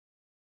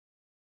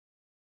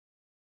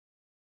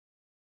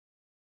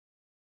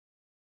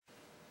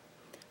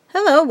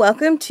Hello,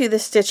 welcome to the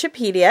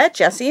Stitchopedia,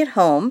 Jessie at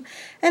home.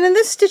 And in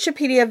this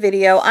Stitchopedia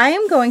video, I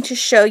am going to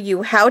show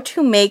you how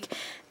to make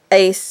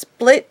a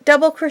split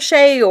double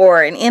crochet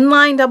or an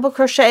inline double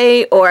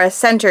crochet or a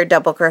center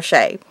double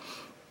crochet.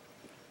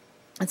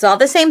 It's all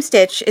the same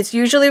stitch. It's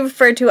usually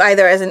referred to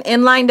either as an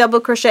inline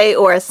double crochet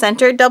or a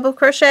centered double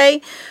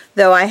crochet,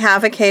 though I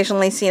have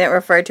occasionally seen it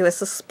referred to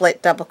as a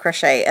split double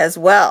crochet as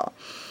well.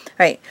 All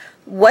right.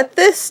 What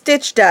this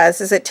stitch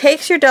does is it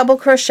takes your double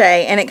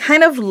crochet and it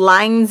kind of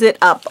lines it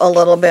up a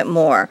little bit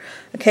more.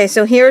 Okay,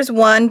 so here's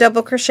one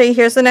double crochet,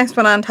 here's the next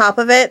one on top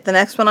of it, the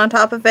next one on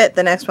top of it,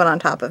 the next one on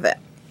top of it.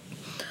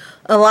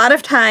 A lot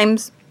of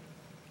times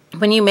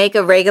when you make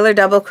a regular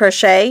double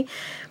crochet,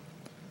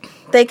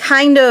 they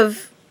kind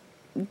of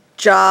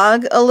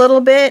jog a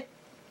little bit.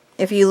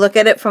 If you look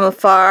at it from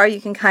afar, you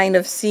can kind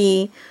of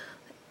see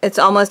it's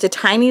almost a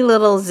tiny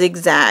little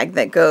zigzag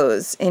that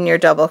goes in your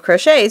double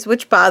crochets,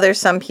 which bothers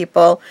some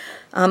people,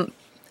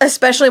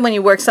 especially when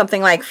you work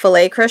something like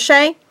filet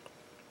crochet,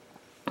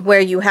 where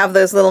you have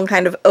those little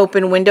kind of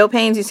open window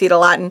panes. You see it a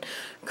lot in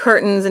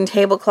curtains and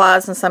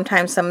tablecloths and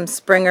sometimes some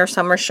spring or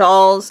summer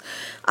shawls,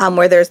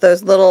 where there's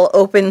those little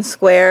open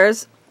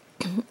squares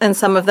and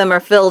some of them are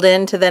filled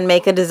in to then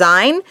make a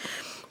design.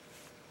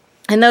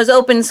 And those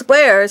open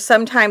squares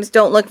sometimes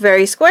don't look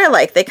very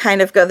square-like. They kind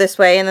of go this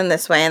way and then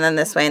this way and then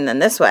this way and then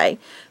this way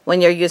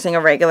when you're using a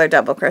regular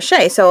double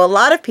crochet. So a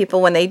lot of people,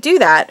 when they do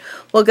that,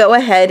 will go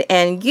ahead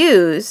and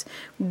use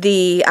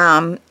the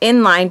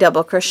inline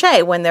double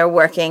crochet when they're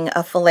working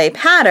a filet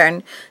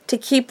pattern to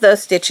keep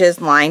those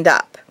stitches lined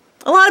up.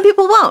 A lot of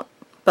people won't,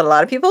 but a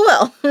lot of people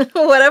will.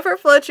 Whatever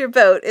floats your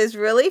boat is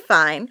really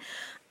fine.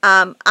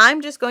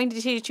 I'm just going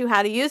to teach you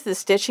how to use this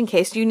stitch in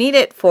case you need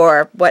it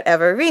for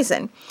whatever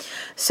reason.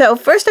 So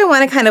first I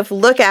want to kind of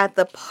look at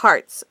the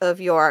parts of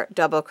your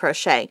double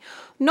crochet.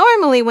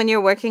 Normally when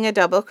you're working a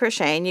double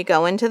crochet and you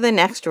go into the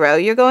next row,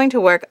 you're going to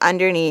work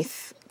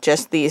underneath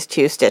just these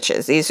two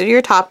stitches. These are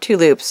your top two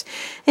loops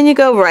and you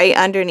go right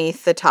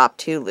underneath the top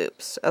two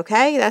loops.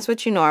 Okay, that's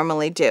what you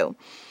normally do.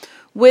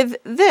 With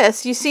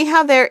this, you see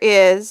how there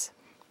is,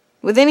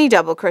 with any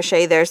double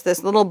crochet, there's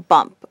this little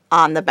bump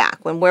on the back.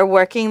 When we're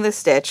working the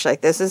stitch, like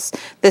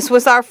this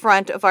was our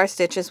front of our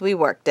stitch as we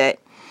worked it.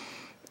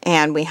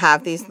 And we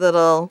have these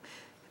little,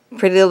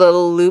 pretty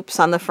little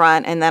loops on the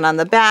front, and then on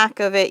the back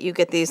of it, you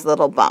get these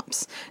little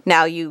bumps.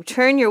 Now you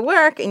turn your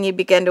work and you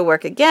begin to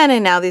work again,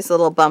 and now these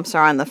little bumps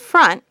are on the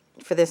front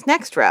for this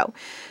next row.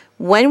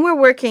 When we're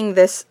working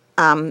this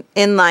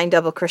inline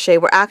double crochet,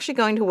 we're actually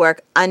going to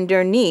work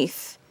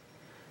underneath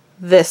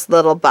this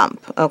little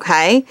bump,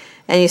 okay?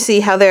 And you see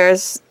how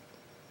there's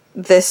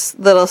this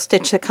little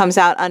stitch that comes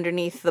out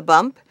underneath the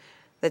bump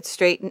that's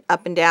straight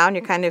up and down.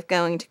 You're kind of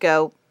going to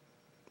go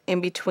in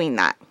between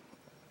that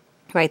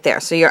right there.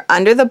 So you're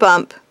under the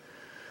bump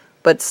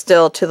but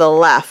still to the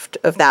left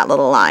of that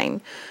little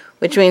line,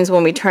 which means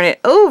when we turn it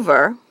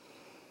over,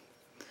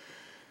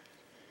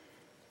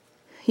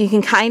 you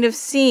can kind of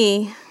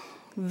see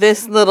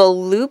this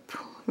little loop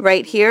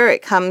right here.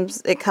 It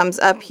comes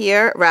up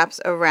here, wraps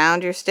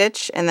around your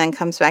stitch, and then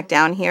comes back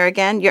down here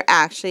again. You're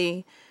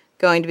actually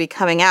going to be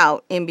coming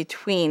out in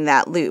between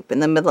that loop, in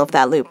the middle of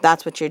that loop.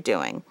 That's what you're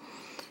doing.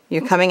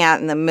 You're coming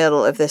out in the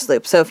middle of this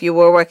loop. So if you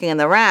were working in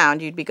the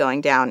round, you'd be going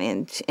down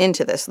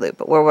into this loop.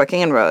 But we're working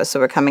in rows, so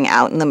we're coming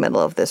out in the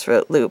middle of this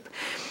loop.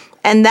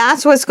 And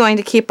that's what's going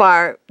to keep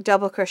our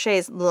double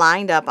crochets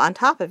lined up on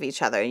top of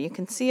each other. You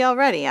can see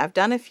already, I've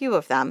done a few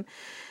of them,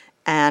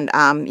 and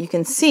you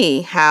can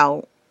see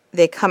how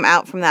they come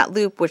out from that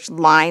loop, which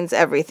lines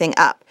everything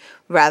up.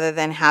 Rather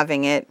than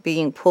having it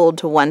being pulled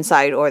to one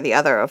side or the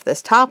other of this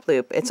top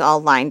loop, it's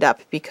all lined up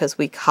because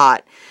we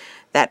caught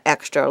that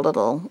extra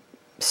little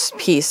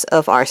piece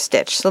of our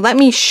stitch. So let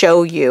me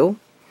show you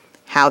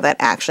how that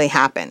actually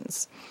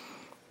happens.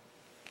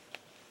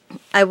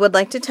 I would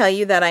like to tell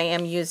you that I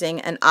am using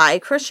an eye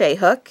crochet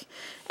hook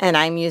and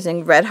I'm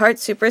using Red Heart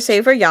Super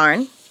Saver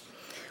yarn,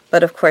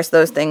 but of course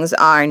those things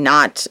are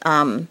not,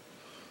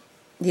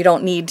 you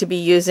don't need to be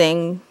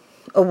using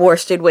a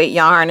worsted weight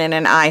yarn and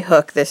an eye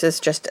hook. This is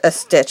just a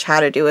stitch, how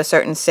to do a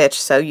certain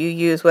stitch, so you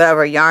use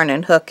whatever yarn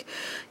and hook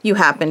you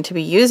happen to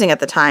be using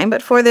at the time.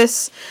 But for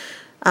this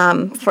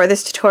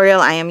tutorial,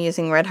 I am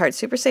using Red Heart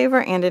Super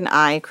Saver and an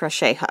eye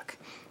crochet hook.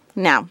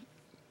 Now,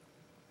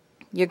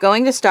 you're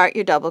going to start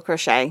your double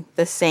crochet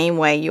the same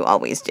way you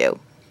always do.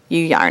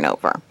 You yarn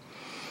over.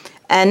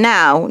 And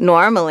now,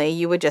 normally,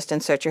 you would just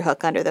insert your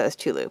hook under those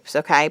two loops,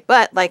 okay?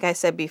 But, like I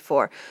said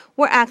before,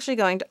 we're actually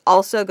going to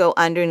also go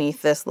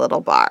underneath this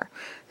little bar.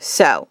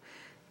 So,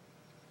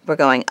 we're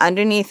going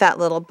underneath that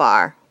little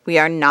bar. We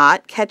are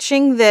not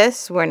catching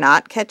this. We're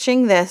not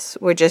catching this.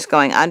 We're just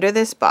going under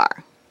this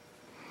bar,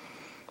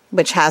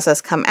 which has us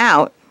come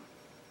out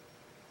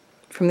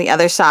from the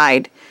other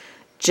side,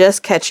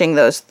 just catching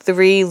those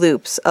three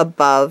loops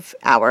above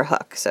our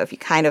hook. So if you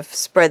kind of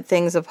spread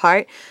things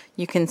apart,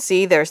 you can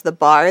see there's the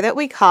bar that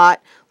we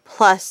caught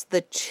plus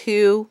the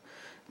two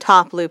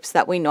top loops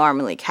that we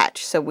normally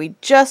catch. So we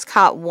just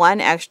caught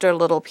one extra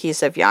little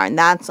piece of yarn,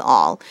 that's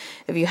all.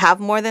 If you have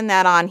more than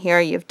that on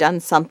here, you've done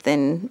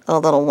something a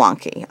little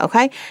wonky,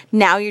 okay?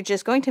 Now you're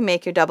just going to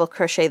make your double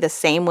crochet the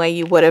same way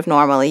you would have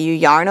normally. You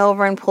yarn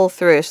over and pull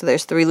through, so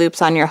there's 3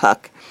 loops on your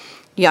hook.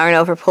 Yarn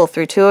over, pull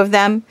through 2 of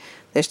them.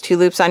 There's 2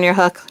 loops on your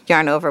hook.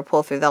 Yarn over,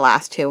 pull through the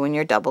last 2 when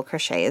your double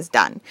crochet is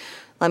done.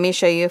 Let me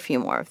show you a few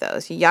more of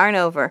those. You yarn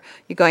over,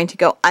 you're going to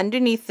go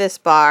underneath this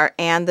bar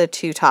and the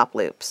 2 top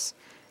loops.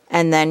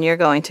 And then you're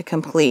going to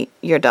complete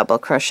your double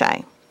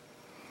crochet.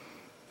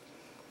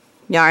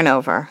 Yarn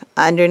over,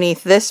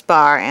 underneath this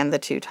bar and the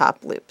 2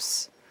 top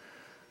loops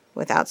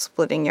without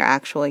splitting your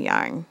actual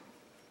yarn.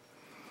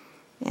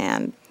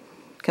 And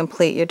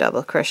complete your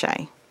double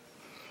crochet.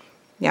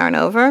 Yarn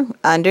over,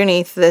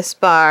 underneath this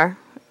bar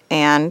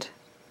and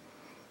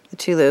the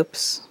 2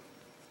 loops.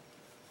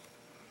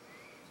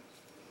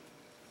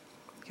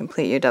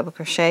 Complete your double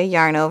crochet,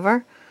 yarn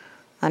over,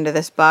 under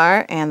this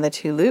bar and the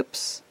 2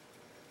 loops.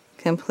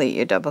 Complete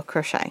your double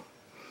crochet.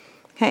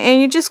 Okay, and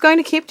you're just going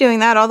to keep doing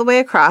that all the way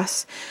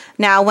across.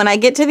 Now when I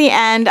get to the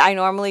end, I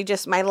normally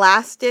just, my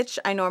last stitch,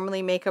 I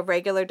normally make a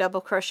regular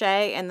double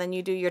crochet, and then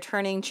you do your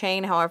turning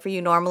chain however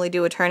you normally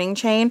do a turning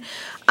chain.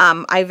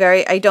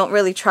 I don't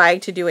really try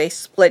to do a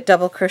split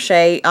double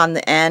crochet on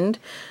the end.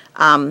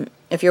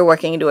 If you're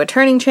working into a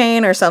turning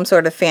chain or some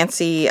sort of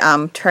fancy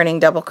turning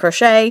double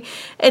crochet,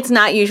 it's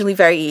not usually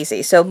very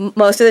easy. So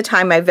most of the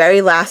time my very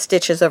last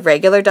stitch is a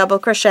regular double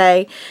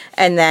crochet,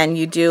 and then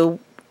you do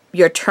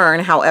your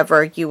turn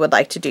however you would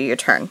like to do your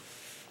turn.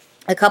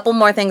 A couple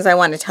more things I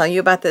want to tell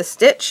you about this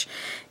stitch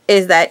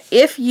is that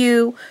if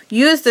you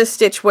use this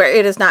stitch where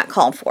it is not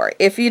called for,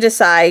 if you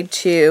decide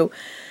to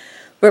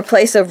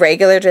replace a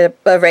regular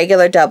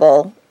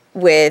double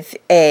with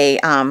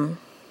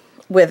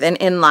with an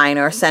inline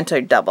or a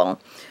centered double,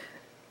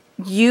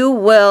 you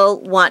will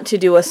want to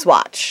do a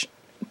swatch,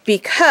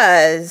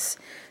 because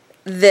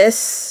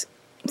this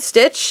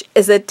stitch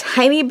is a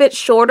tiny bit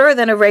shorter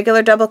than a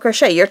regular double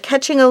crochet. You're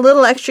catching a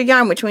little extra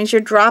yarn, which means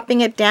you're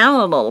dropping it down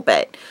a little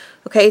bit.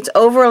 Okay, it's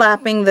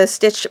overlapping the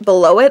stitch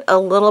below it a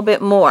little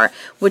bit more,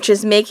 which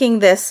is making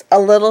this a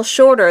little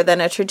shorter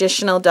than a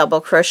traditional double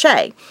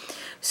crochet.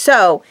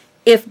 So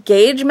if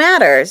gauge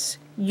matters,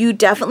 you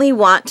definitely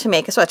want to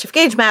make a swatch. If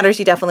gauge matters,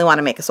 you definitely want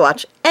to make a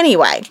swatch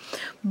anyway.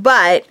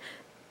 But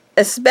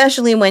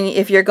especially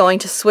if you're going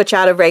to switch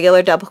out a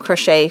regular double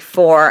crochet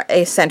for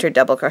a centered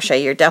double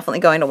crochet, you're definitely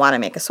going to want to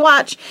make a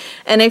swatch.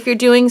 And if you're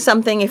doing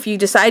something, if you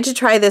decide to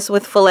try this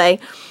with filet,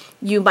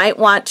 you might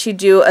want to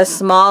do a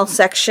small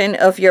section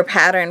of your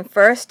pattern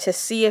first to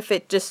see if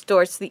it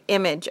distorts the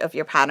image of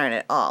your pattern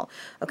at all.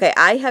 Okay,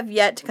 I have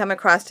yet to come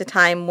across a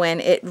time when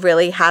it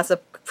really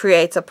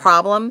creates a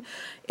problem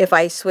if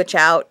I switch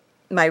out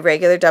my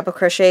regular double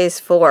crochets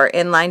for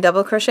inline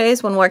double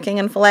crochets when working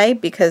in filet,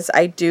 because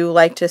I do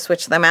like to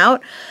switch them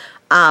out.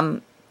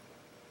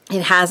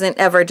 It hasn't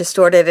ever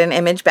distorted an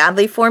image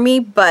badly for me,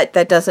 but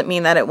that doesn't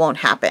mean that it won't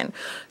happen.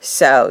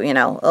 So, you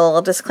know, a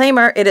little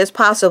disclaimer, it is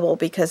possible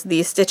because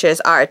these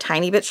stitches are a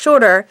tiny bit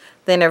shorter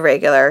than a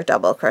regular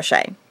double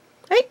crochet.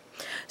 Right?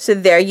 So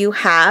there you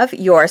have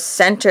your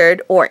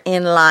centered or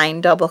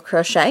inline double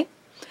crochet.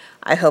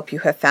 I hope you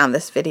have found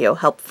this video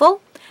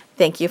helpful.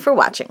 Thank you for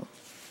watching.